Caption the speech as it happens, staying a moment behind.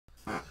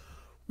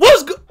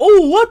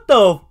Ooh, what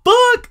the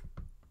fuck?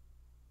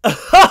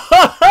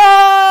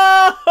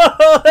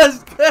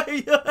 That's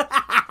crazy.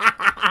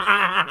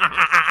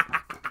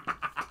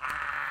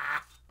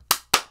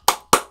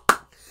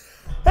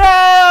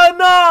 Hell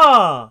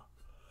nah.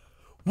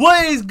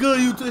 What is good,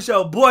 YouTube? It's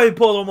your boy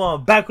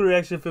Poloman back with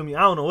reaction. Feel me?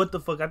 I don't know what the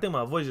fuck. I think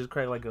my voice just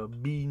cracked like a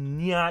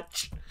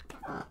biatch.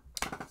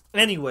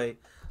 Anyway,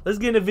 let's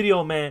get in the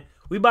video, man.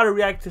 We about to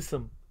react to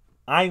some.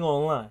 I ain't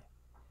gonna lie.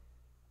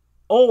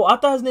 Oh, I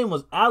thought his name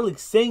was Alperen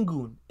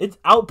Sengun. It's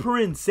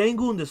Alperen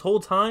Sengun this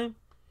whole time.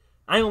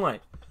 I ain't gonna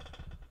lie.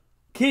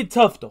 Kid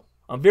tough though.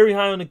 I'm very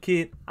high on the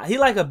kid. He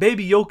like a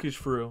baby Jokic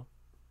for real.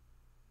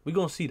 We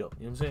gonna see though.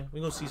 You know what I'm saying? We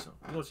gonna see some.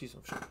 We gonna see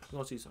some. We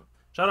gonna see some.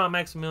 Shout out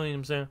Maximilian. You know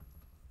what I'm saying?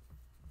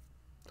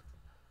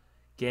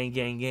 Gang,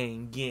 gang,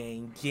 gang,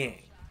 gang,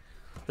 gang.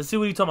 Let's see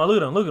what he talking about.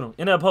 Look at him. Look at him.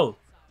 In that pose.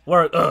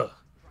 Work.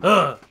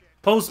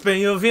 Post spin.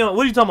 You know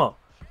what are you talking about?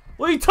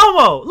 What are you talking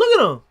about? Look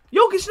at him.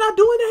 Jokic not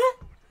doing that.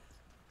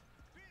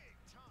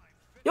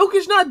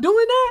 Jokic not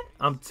doing that.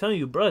 I'm telling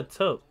you, bro.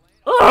 Tough.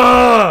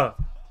 What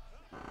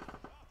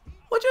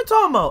you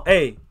talking about?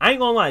 Hey, I ain't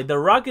gonna lie. The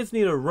Rockets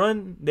need to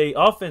run their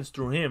offense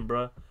through him,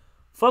 bro.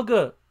 Fuck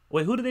up.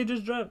 Wait, who did they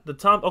just draft? The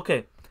Tom.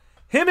 Okay,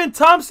 him and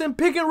Thompson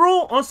pick and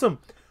roll on some.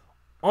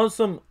 What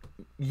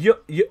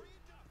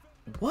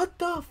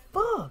the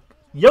fuck?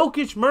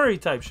 Jokic Murray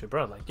type shit,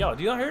 bro. Like, yo,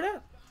 do y'all hear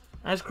that?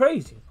 That's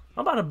crazy.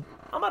 I'm about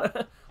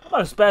to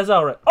spaz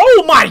out right.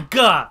 Oh my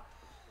god!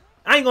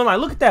 I ain't gonna lie.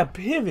 Look at that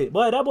pivot,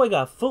 boy. That boy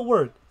got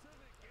footwork.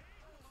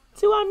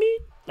 See what I mean?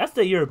 That's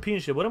the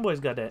European shit. But them boys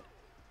got that.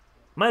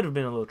 Might have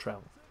been a little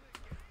travel.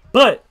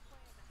 But,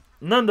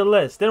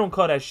 nonetheless, they don't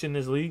call that shit in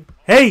this league.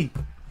 Hey!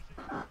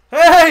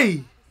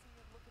 Hey!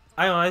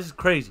 I don't know, this is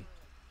crazy.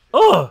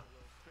 Oh!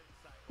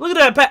 Look at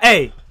that pad.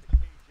 Hey!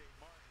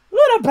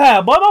 Look at that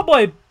pad, boy. My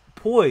boy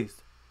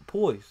poised.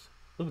 Poised.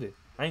 Look at this.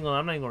 I'm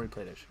not even gonna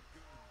replay that shit.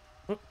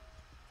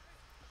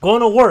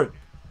 Going to work.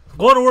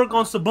 Going to work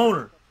on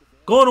Saboner.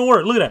 Going to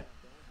work. Look at that.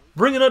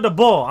 Bringing up the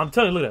ball. I'm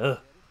telling you, look at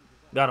that.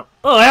 Got him.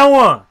 Oh,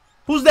 L1.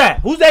 Who's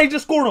that? Who's that he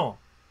just scored on?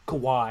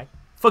 Kawhi.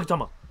 Fuck you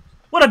talking about?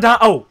 What a dime.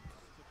 Oh.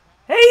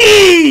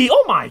 Hey.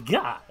 Oh, my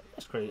God.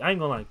 That's crazy. I ain't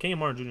gonna lie. Kenyon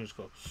Martin Jr.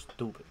 scored.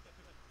 Stupid.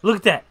 Look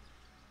at that.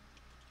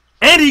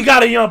 And he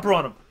got a yumper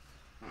on him.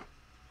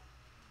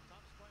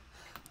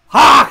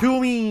 Ha! You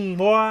mean,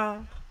 boy?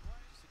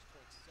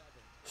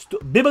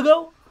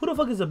 Bibigo? Who the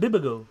fuck is a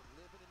Bibigo?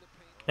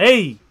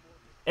 Hey.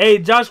 Hey,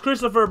 Josh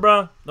Christopher,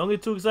 bro. Don't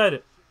get too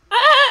excited.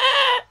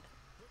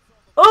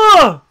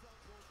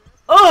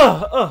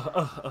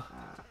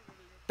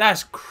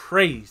 That's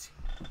crazy.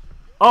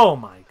 Oh,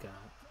 my God.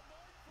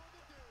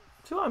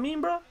 See what I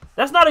mean, bro?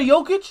 That's not a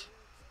Jokic.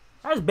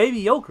 That's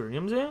baby Joker. You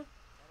know what I'm saying?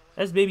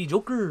 That's baby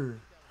Joker.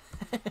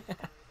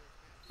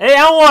 Hey,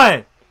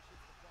 L1.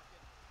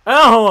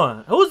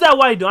 L1. Who's that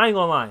white dude? I ain't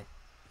gonna lie.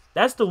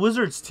 That's the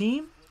Wizards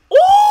team?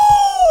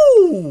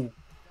 Ooh!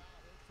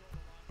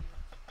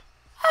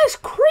 That's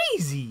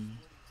crazy.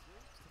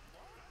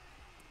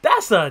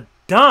 That's a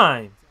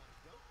dime.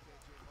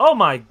 Oh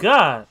my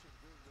god.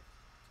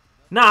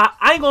 Nah,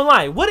 I ain't gonna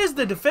lie. What is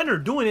the defender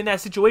doing in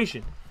that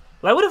situation?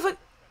 Like, what if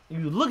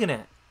you looking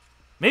at?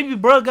 Maybe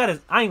bro got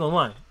his. I ain't gonna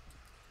lie.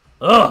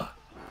 Ugh.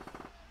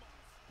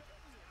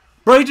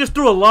 Bro, he just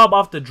threw a lob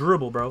off the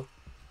dribble, bro.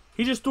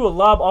 He just threw a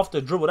lob off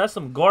the dribble. That's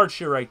some guard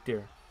shit right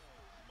there.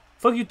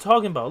 Fuck you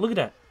talking about? Look at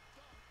that.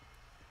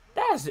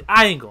 That's it.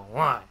 I ain't gonna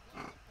lie.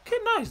 Okay,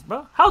 nice,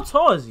 bro. How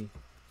tall is he?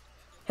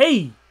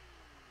 Hey.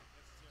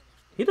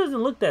 He doesn't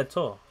look that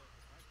tall.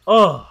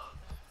 Oh.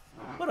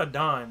 What a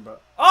dime, bro.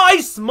 Oh,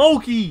 he's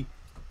smoky.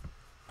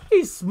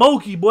 He's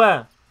smoky,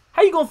 boy.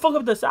 How you gonna fuck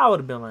up this? I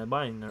would have been like,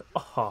 buying there.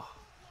 Oh.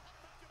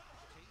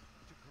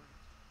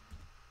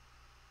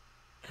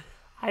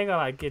 I ain't gonna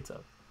lie. Get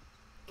up.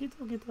 Get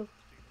up, get up.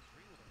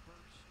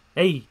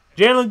 Hey,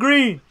 Jalen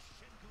Green.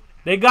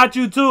 They got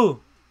you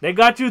too. They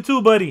got you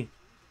too, buddy.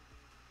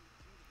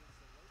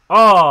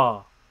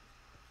 Oh.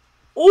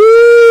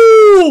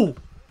 Ooh!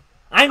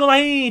 I ain't gonna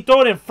lie, he ain't throw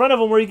it in front of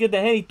him where he get the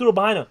hand. He threw it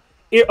behind him.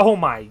 Oh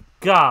my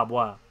god,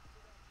 wow.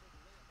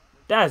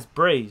 That's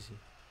brazy.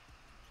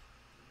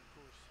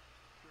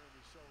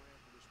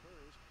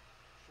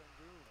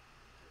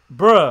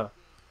 Bruh.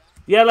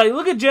 Yeah, like,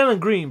 look at Jalen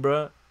Green,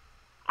 bruh.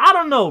 I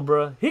don't know,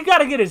 bruh. He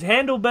gotta get his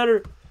handle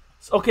better.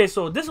 Okay,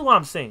 so this is what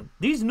I'm saying.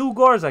 These new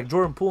guards, like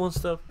Jordan Poole and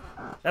stuff,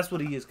 that's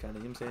what he is, kind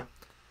of, you know what I'm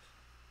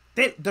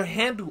saying? Their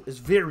handle is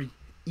very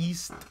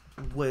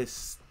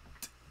east-west.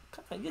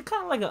 You're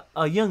kind of like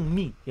a young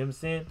me, you know what I'm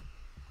saying?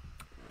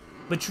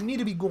 But you need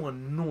to be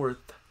going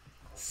north-south.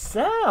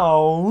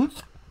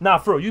 Nah,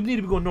 for real, you need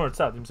to be going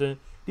north-south, you know what I'm saying?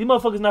 These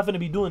motherfuckers not finna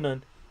be doing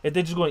nothing if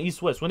they're just going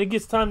east-west. When it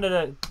gets time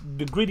to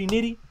the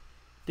gritty-nitty,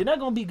 they're not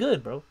gonna be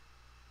good, bro.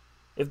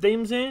 If they, you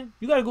know what I'm saying?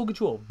 You gotta go get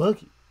you a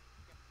bucket.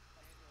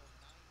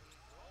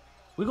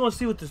 We're gonna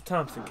see what this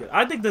Thompson kid.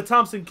 I think the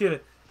Thompson kid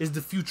is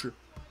the future.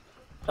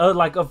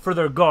 For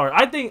their guard.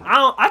 I think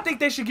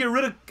they should get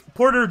rid of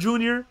Porter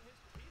Jr.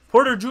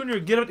 Porter Jr.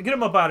 Get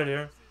him up out of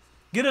there.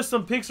 Get us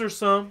some picks or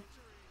some.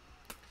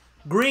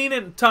 Green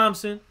and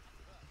Thompson.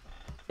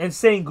 and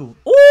Sengun.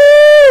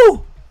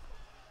 Ooh!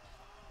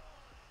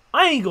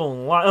 I ain't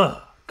gonna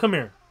lie. Come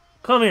here.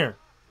 Come here.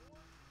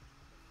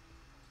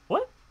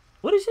 What?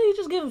 What did he say? You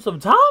just gave him some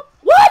top?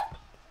 What?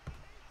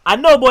 I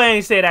know boy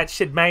ain't say that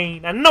shit,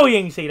 man. I know he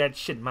ain't say that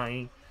shit,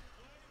 man.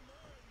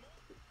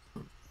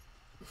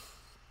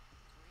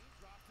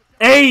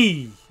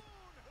 Hey!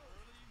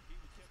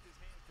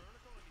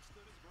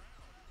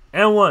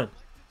 And one.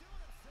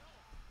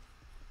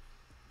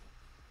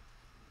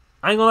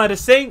 I ain't gonna lie to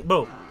Sengun,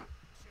 bro.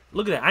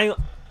 Look at that.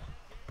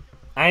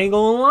 I ain't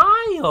gonna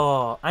lie,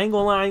 y'all. I ain't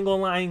gonna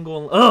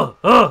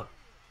lie.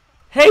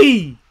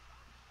 Hey!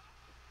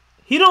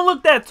 He don't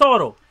look that tall,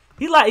 though.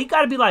 He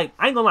gotta be like,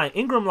 I ain't gonna lie,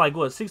 Ingram like,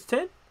 what,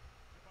 6'10"?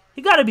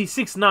 He gotta be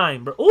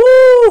 6'9", bro.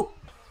 Ooh!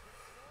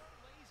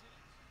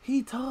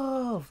 He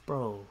tough,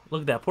 bro.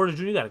 Look at that. Porter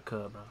Jr., you gotta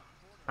cut, bro.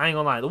 I ain't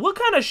gonna lie. What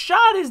kind of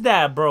shot is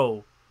that,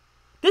 bro?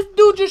 This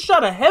dude just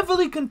shot a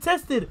heavily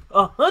contested,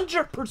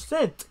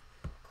 100%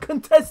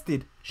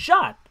 contested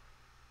shot.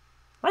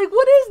 Like,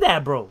 what is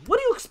that, bro? What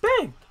do you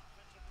expect?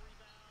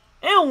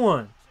 And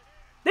one.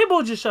 They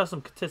both just shot some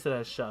contested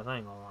ass shots. I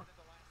ain't gonna lie.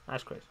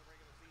 That's crazy.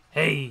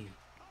 Hey.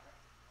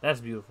 That's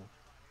beautiful.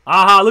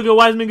 Aha, look at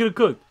Wiseman get it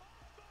cooked.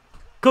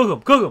 Cook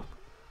him, cook him.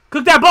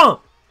 Cook that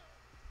bump.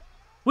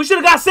 We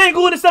should have got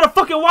Sengun instead of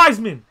fucking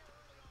Wiseman.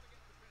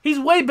 He's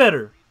way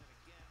better.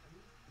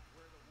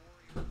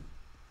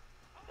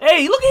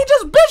 Hey, look, he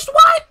just bitched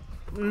White.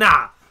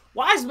 Nah.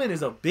 Wiseman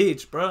is a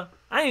bitch, bruh.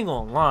 I ain't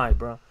gonna lie,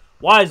 bruh.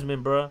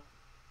 Wiseman, bruh.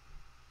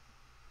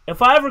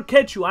 If I ever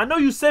catch you, I know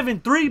you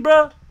 7'3",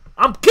 bruh.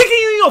 I'm kicking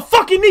you in your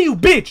fucking knee, you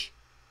bitch.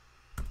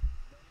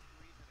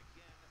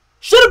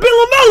 Should have been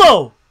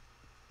LaMelo.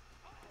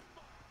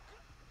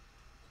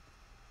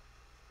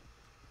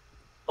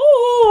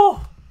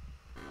 Oh.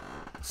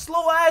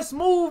 Slow ass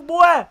move,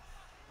 boy.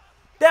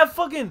 That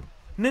fucking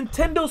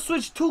Nintendo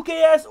Switch 2K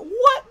ass.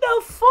 What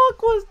the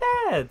fuck was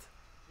that?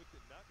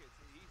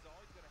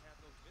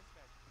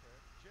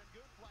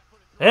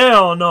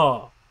 Hell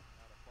no.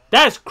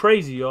 That's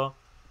crazy, y'all.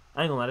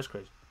 I ain't gonna lie, that's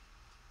crazy.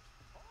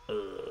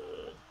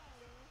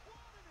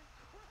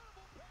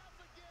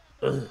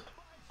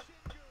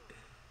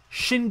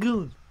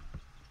 Sengun.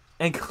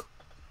 And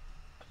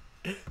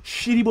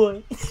shitty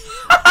boy.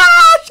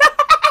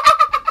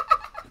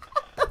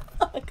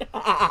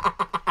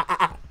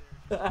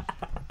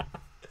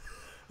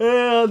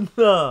 Hell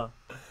no.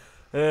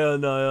 Hell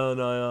no, hell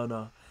no, hell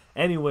no.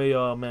 Anyway,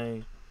 y'all,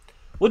 man.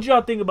 What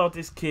y'all think about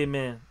this kid,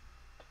 man?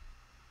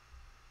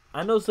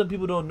 I know some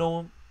people don't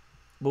know him,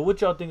 but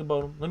what y'all think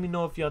about him? Let me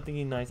know if y'all think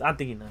he's nice. I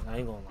think he's nice. I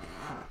ain't gonna lie.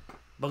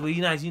 But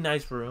he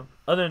nice for real.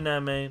 Other than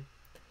that, man,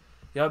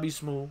 y'all be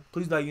smooth.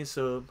 Please like and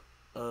sub.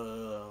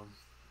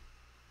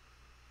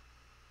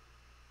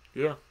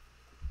 Yeah.